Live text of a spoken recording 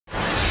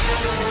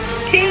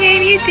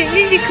Teenage Mutant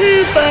Ninja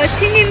Koopa!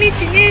 Teenage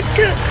Mutant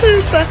Ninja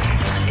Koopa!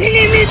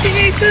 Teenage Mutant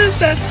Ninja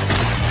Koopa!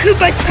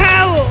 Koopa's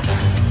power!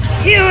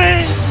 Hero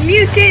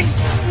Mutant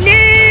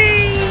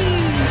name!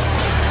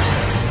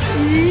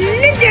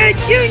 Ninja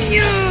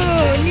Junior!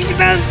 Ninja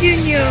Bowser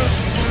Junior!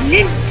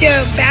 Ninja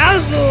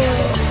Bowser!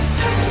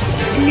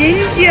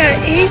 Ninja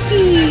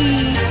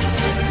Iggy!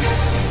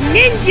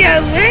 Ninja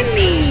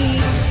Lemmy!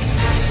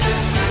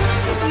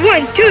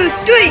 1, 2,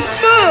 3,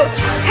 4!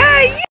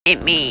 Hi!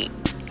 Me,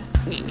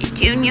 Ninja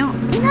Junior.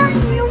 No,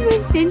 you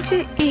with Ninja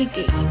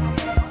Iggy.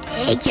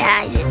 Hey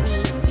guys, it's me,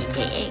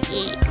 Ninja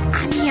Iggy.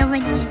 I'm here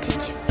with Ninja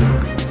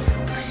Junior.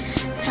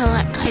 So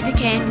let's play the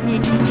game,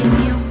 Ninja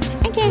Junior.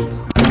 Okay.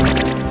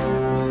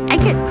 I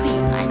get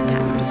clean like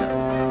that, so.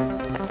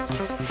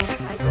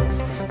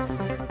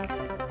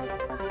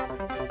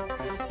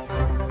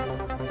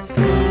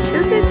 So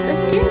this is the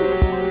game.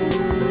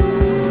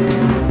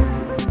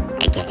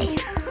 Okay.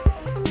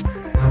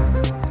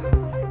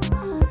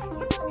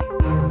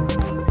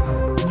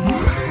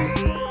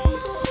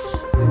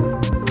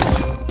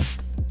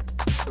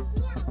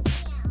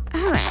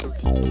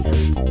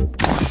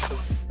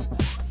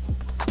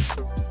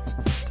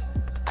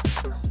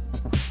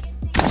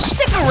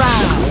 Stick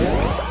around!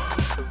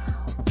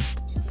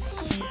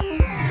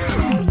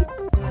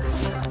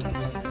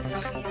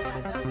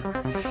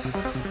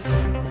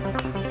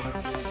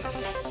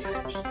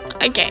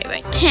 Okay,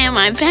 but can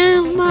I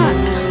found what?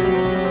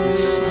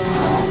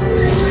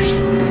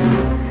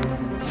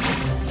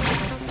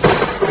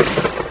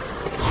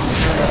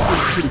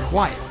 Seems pretty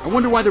quiet. I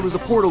wonder why there was a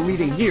portal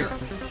leading here.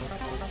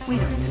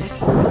 Wait a minute.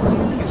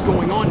 Something is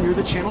going on near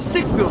the Channel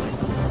 6 building.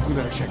 We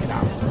better check it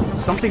out.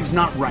 Something's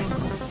not right.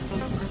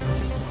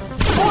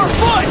 4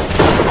 foot!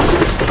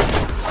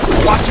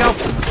 Watch out!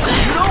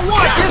 You don't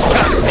want this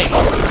kind of thing!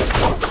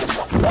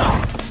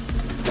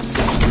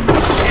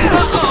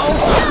 Uh-oh!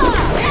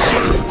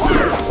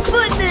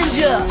 Foot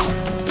ninja!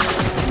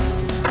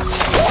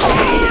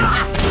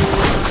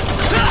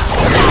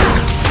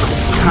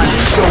 Time to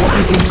show what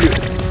we can do.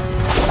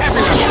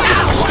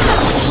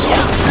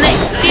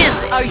 Let's do it.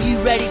 Are you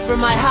ready for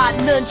my hot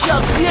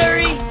nunchuck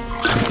fury?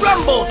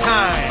 Rumble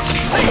time!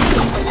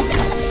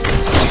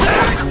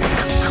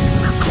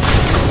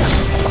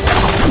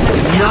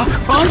 Enough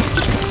fun?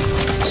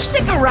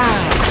 Stick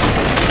around!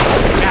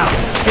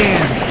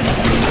 Outstanding.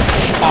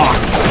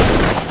 Awesome.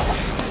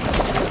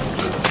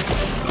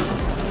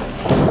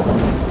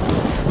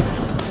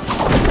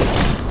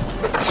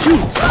 Too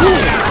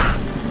cool.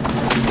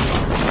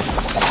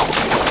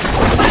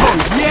 Oh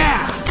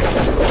yeah!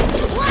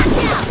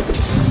 Watch out!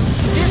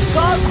 This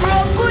calls for a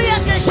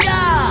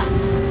booyakasha!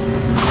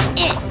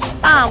 It's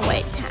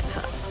always time for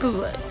a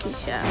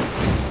booyakasha.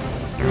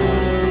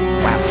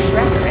 While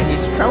Shredder and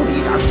his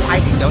cronies are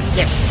fighting those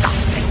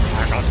disgusting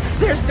turtles,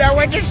 there's no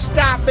one to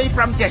stop me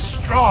from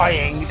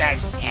destroying the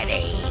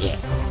city.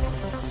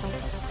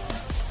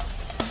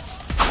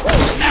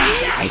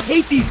 I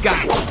hate these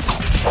guys. Look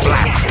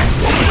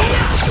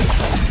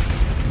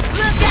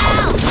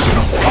out!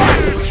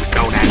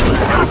 Don't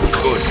act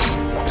good.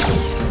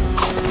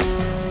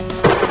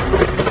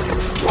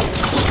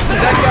 Is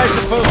that guy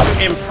supposed to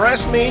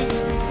impress me?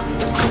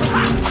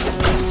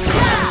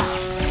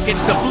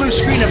 It's the blue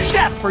screen of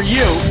death for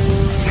you!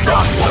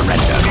 Not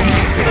surrender.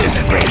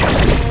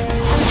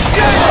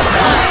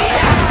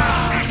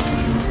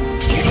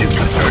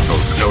 Ninja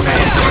turtles don't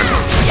answer.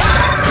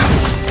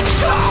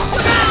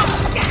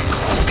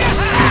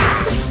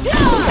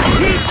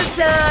 Pizza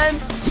time!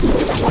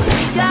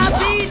 We got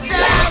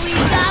pizza! We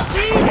got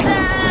pizza!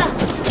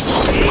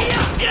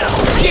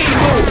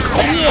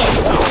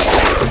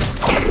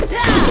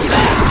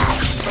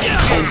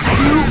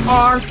 You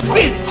are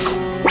finished.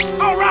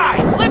 All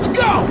right, let's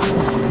go.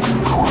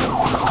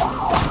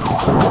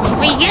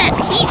 We got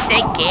pizza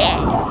again.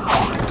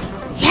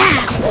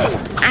 Yeah,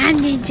 I'm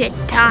Ninja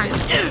done.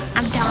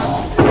 I'm done.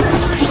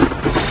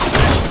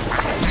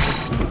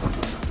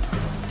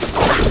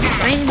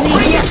 When we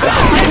get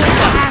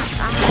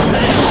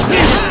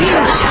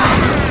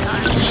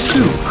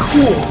Too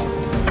cool.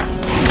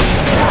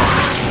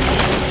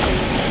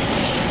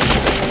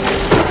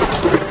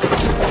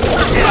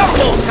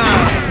 Rumble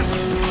time!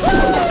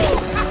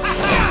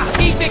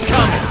 Keep it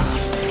coming!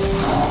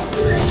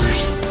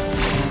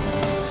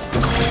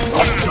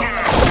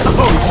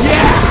 Oh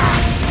yeah!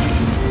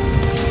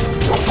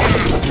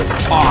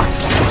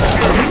 Awesome.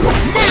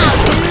 Now,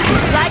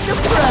 dude, like a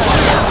pro!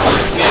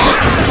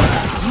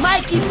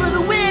 Mikey for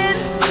the win!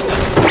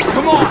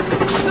 Come on.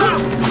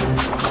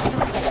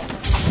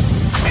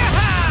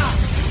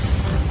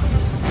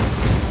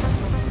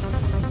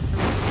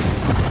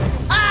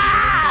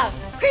 Ah!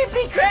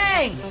 Creepy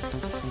Krang!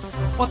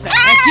 What the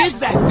heck is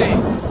that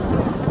thing?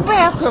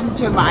 Welcome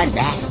to my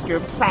master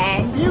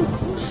plan,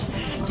 mutants.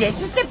 This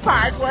is the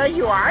part where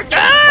you are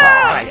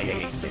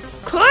destroyed.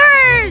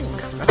 Corn!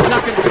 That's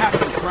not gonna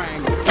happen,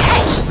 Krang.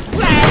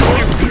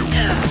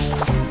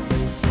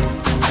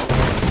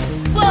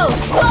 Whoa!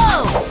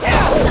 Whoa!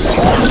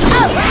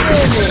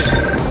 Outstanding!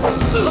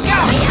 Look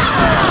out!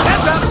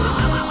 That's up!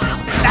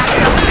 That's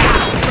a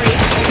fast free.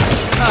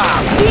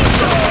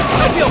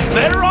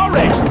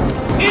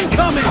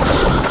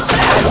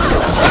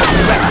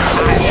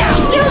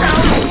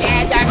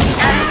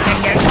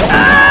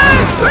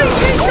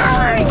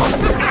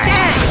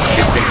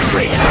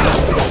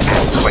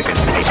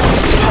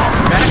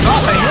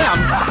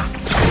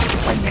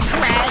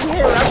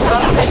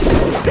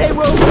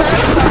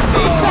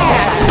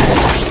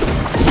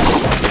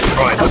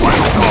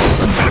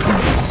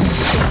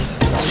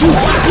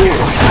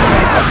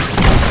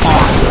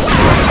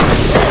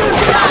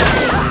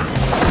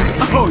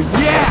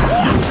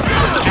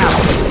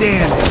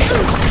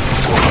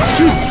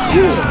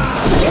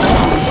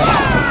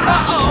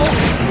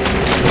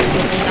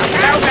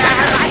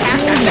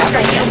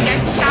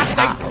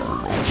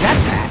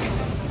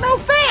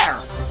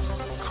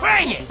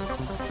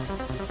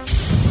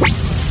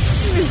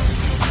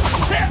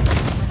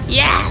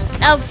 Yeah,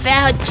 no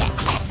fail check.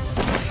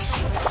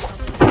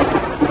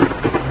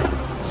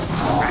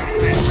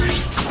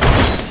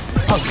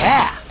 Oh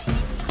yeah!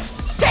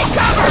 Take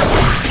cover!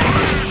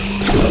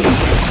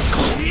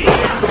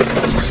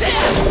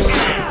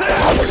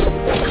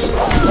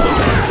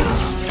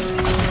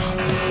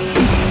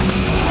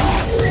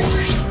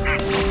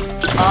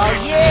 Oh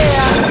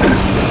yeah!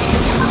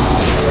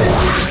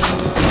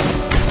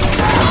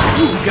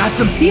 Ooh, we got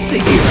some pizza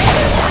here.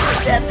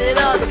 Step it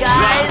up,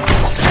 guys!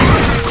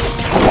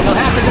 You'll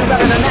have to do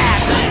better than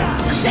that.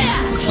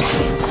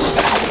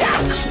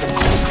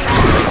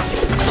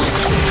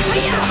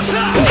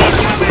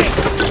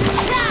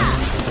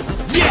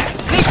 Yeah,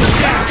 take him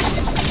down!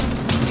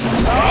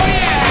 Oh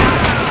yeah!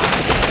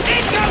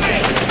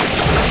 Incoming!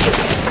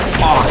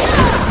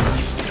 Awesome.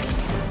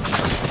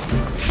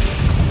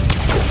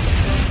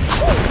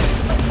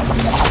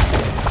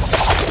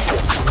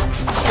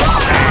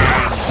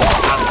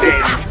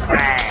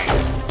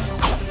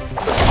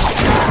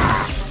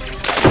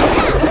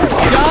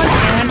 Done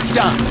and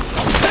done.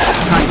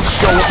 Time to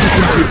show what we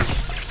can do.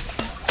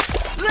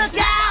 Look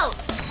out!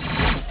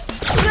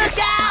 Look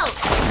out!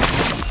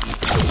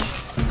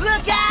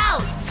 Look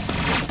out!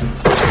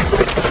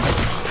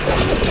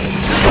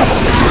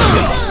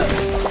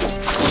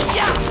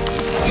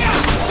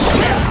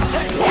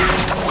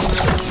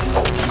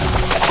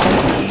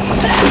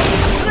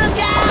 Look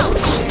out!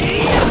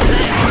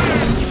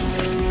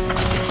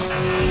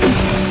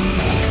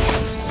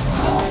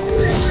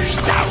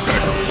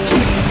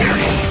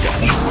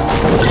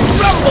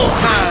 Rumble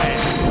time!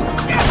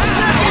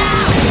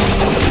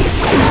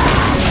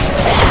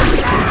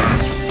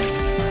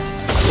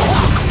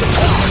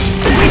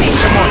 We need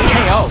some more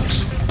KOs.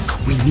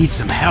 We need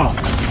some help.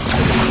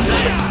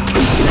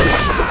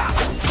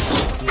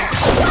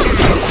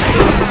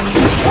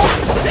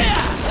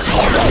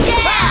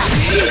 Yeah!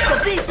 Pizza,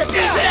 pizza,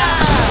 pizza!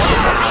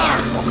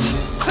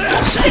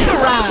 Stick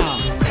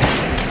around!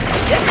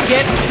 It's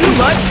getting too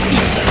much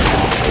pizza.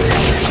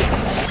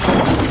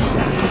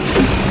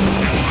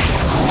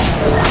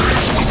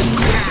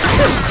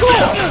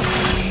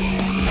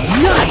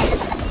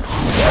 Nice!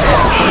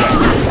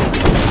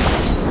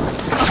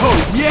 Oh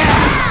yeah!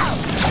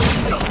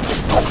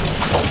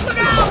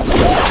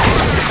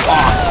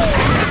 Awesome!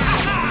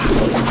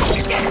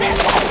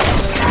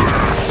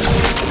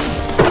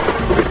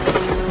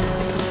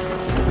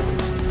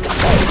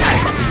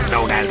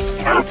 Known as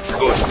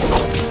good.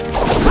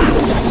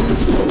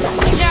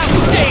 Now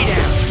stay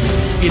down!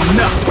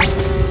 Enough!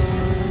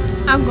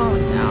 I'm gonna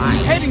die.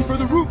 Heading for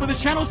the roof of the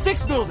Channel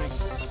 6 building!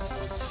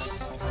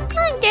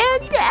 I'm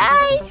gonna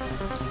die.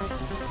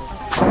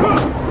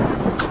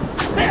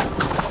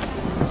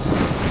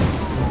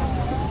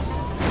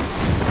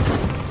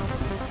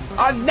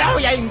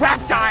 Annoying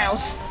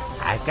reptiles!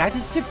 I've got a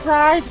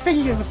surprise for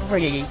you,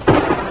 freaks.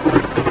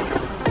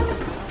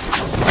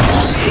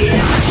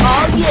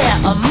 Oh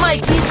yeah, a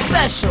Mikey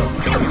special!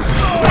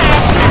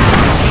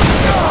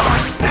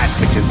 That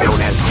which is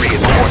known as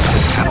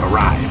reinforcements have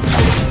arrived.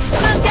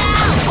 Look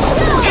out!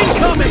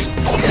 Incoming!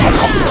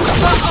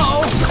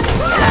 Uh-oh!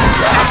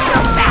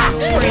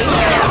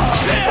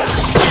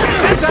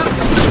 That's up!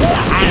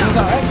 I'm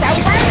going to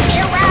work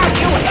you out,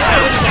 you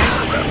idiots!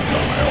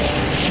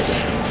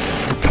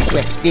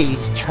 With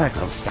these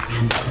turtle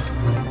stands.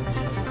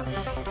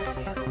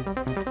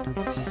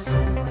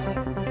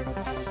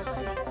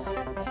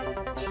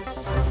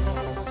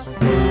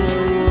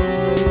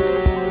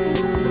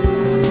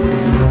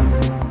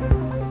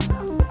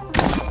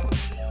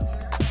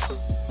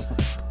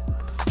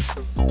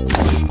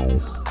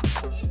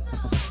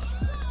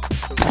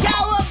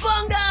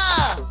 Cowabunga!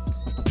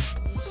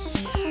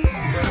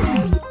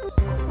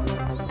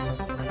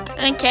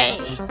 Okay.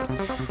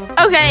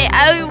 Okay,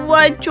 I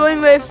was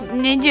joined with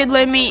Ninja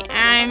Lemmy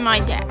and my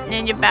dad,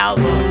 Ninja Battle,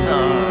 so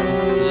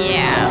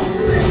yeah.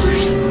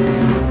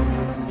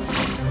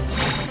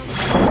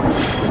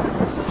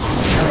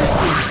 This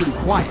seems pretty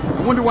quiet.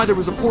 I wonder why there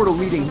was a portal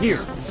leading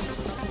here.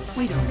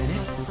 Wait a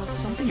minute.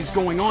 Something is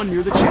going on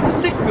near the Channel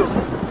 6 building.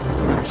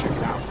 We gotta check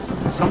it out.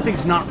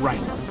 Something's not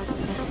right.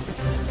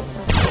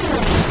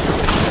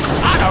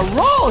 On a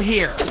roll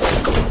here!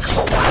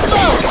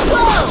 Whoa!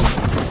 Whoa!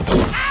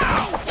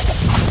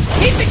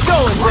 Keep it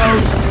going,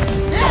 bros!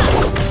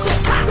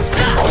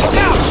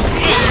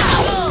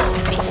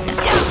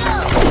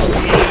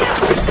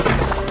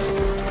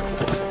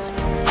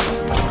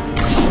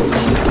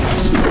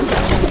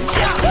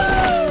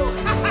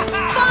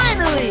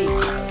 Finally!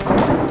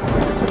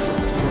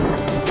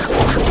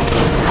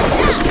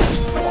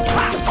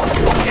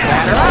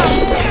 Batter up!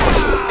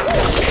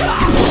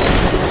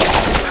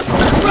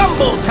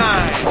 Rumble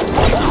time!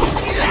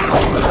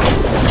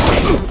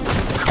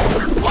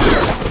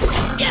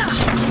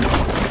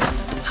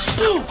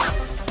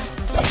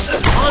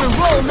 On a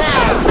roll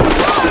now!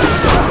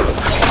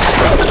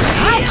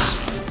 Nice!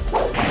 Oh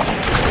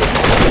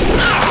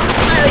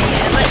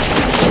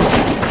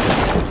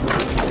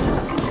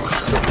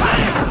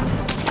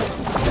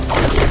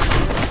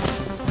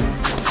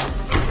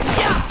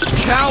yeah,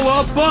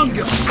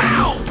 Cowabunga!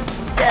 Ow!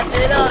 Step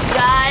it up,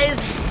 guys!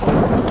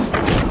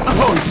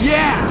 Oh,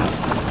 yeah!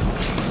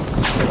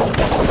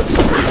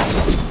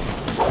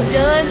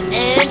 Done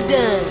and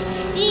done.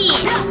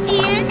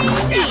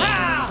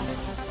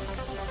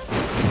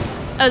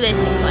 Oh, this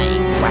is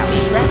playing. While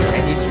Shredder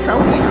and his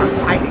crony are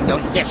fighting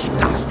those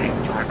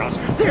disgusting turtles,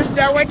 there's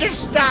no one to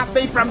stop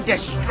me from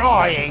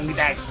destroying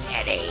the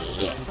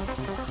city.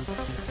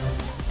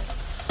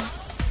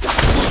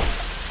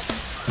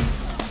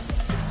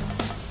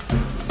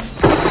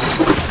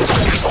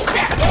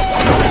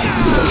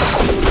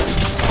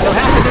 You'll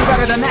have to do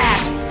better than that.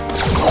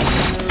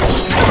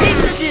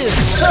 Things to do.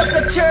 Hook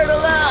the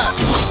turtle up.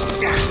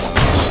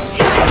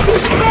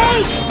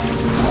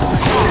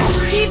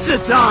 Pizza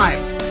time!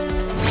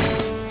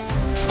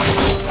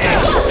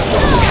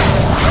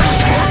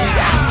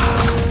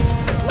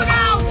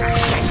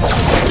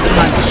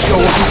 Time to show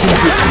what you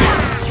can do.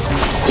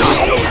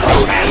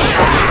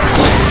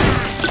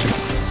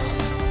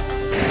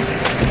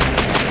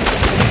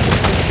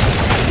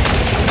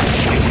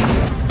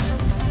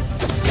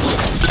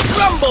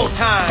 Rumble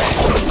time.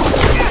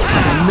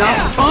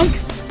 Enough, punk!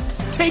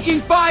 Taking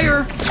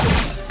fire!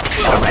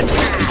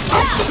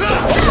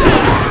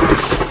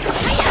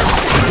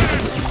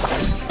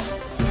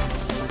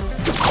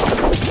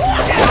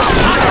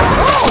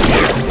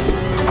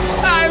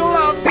 I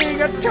love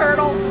being a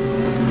turtle.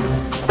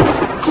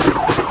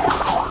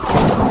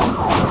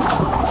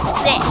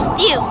 Let's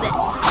do that.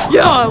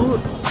 Yeah,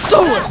 do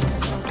it.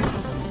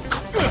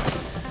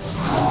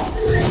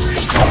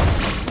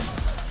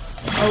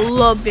 I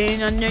love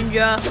being a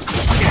ninja.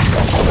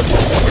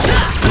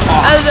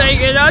 I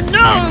think it, I know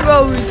I'm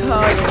gonna be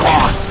tired.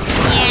 Awesome!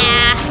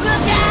 Yeah.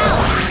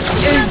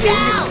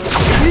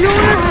 You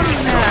don't have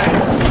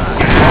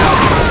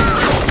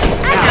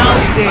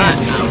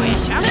Outstanding!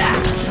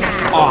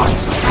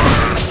 Awesome!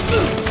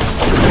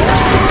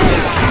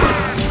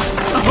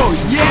 Oh,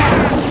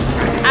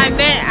 yeah! I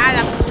meant at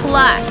a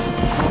plus.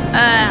 Oh.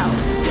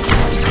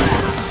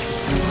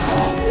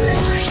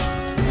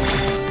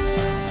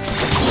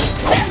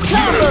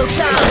 Turbo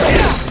time.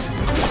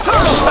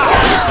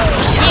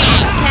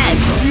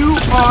 You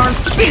are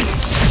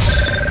finished!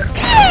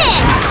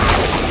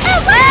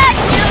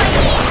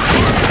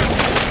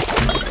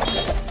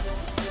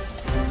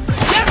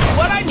 Just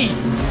what I need.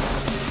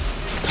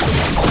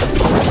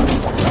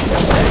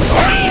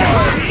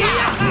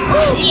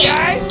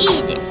 Yeah,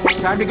 eat it.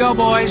 Time to go,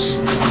 boys.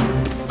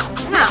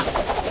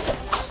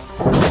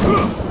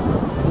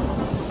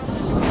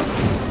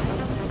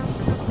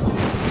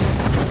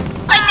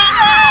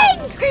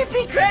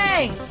 Creepy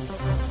Crane.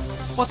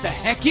 What the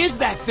heck is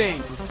that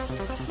thing?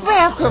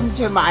 Welcome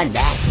to my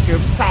master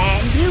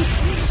plan,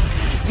 mutants.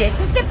 This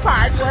is the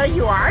part where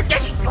you are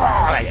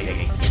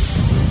destroyed.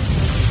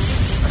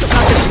 It's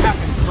not gonna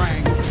happen,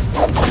 Krang.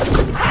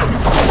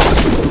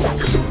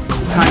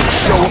 Time to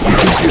show what you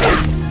can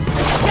do.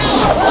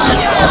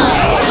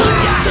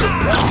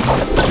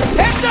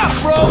 Heads up,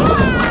 bro.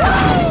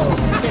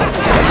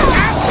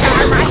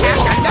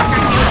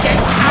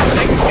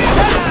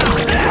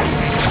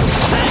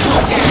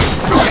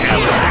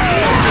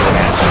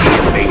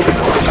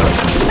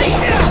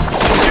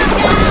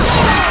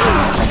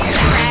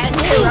 And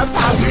hear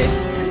about it.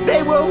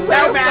 They will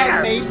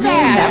welcome me.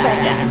 Never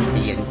dance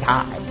me in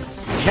time.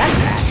 Just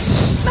that.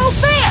 No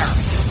fair.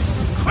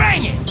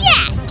 Clang it.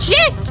 Yeah,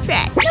 just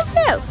right.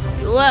 No.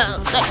 Well,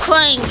 the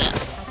clang it.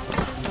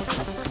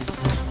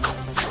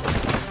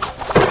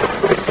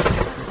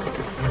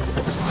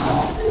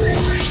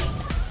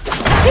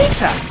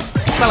 Pizza.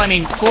 Well, I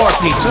mean, 4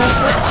 pizza.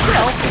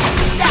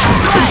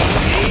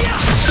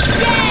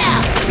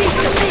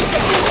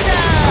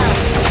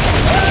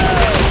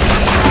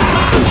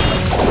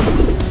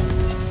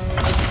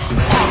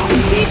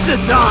 Pizza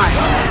time!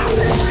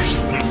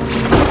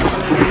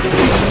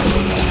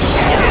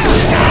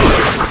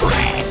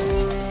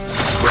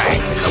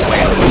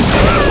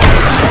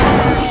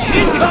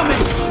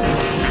 Incoming!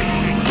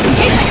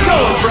 Keep it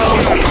going, bro.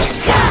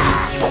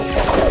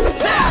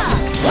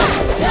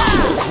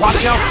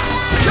 Watch out.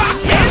 Shock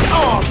and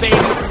awe,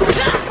 baby.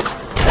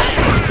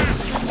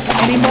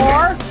 Any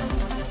more?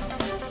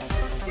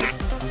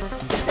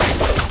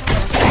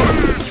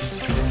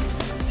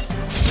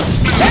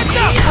 Heads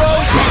up,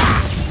 bros.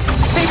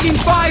 Taking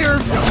fire!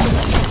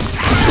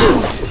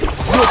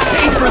 You'll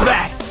pay for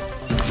that!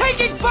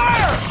 Taking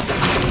fire.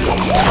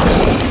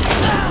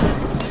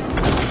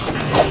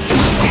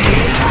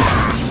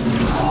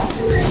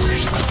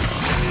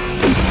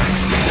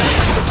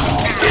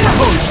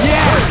 Oh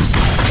yeah!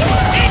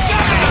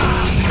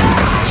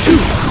 Too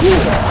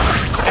cool!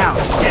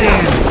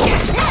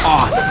 Outstanding!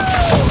 Awesome!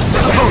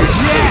 Oh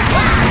yeah!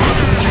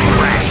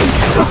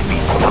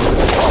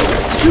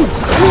 Too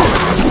cool!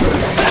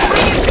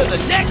 Bring it to the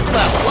next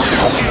level.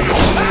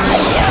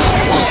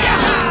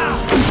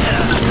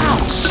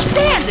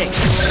 Outstanding.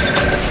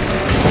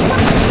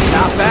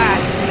 Not bad!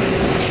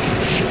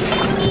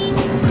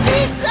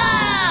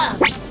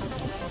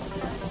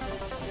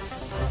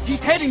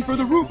 He's heading for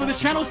the roof of the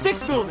Channel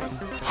 6 building!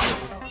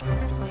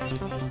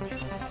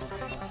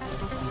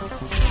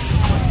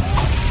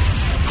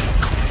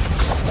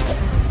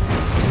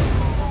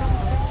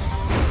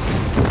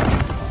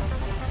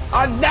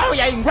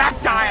 annoying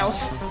reptiles!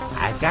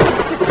 I've got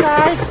a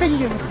surprise for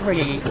you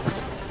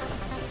freaks.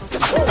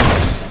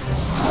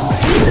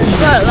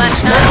 What, like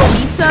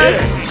pizza?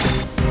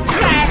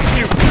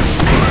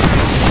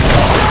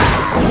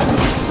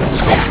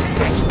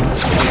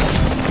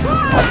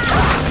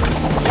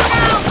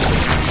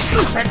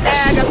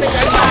 Prepare to be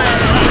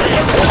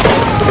annihilated!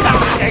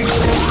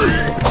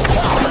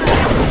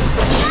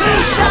 He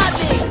shot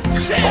me!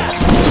 This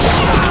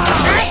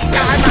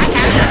time I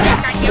have to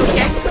look at you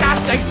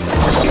disgusting!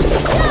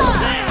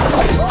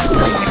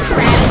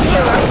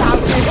 Transparent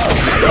houses!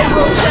 They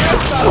will wait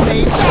for me!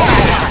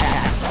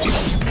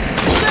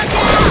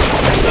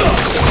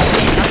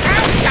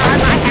 This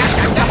time I have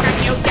to look at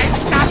you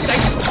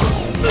disgusting!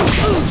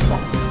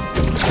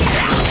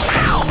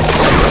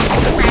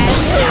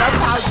 Transparent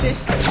houses!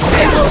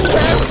 They will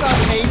wait for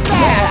me!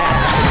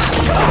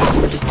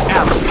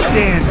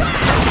 Outstanding.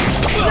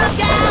 Look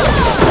out!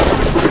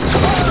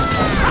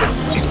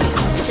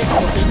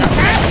 The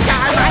first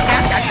time I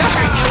have to look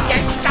at you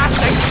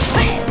disgusting!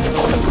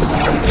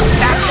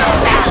 That's your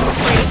bad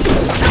freak!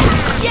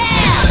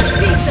 Yeah!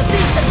 Pizza,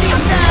 pizza,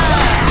 pizza!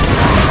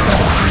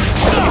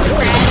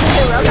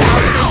 Transparent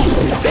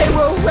houses! They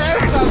will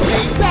welcome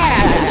me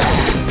back!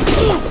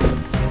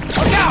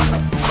 Look out!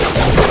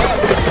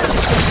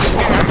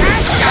 The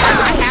first time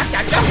I have to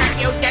look at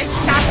you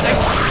disgusting!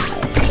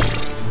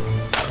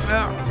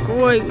 Oh,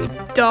 boy, we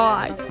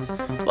died.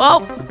 Well,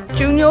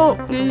 Junior,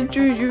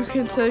 you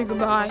can say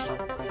goodbye.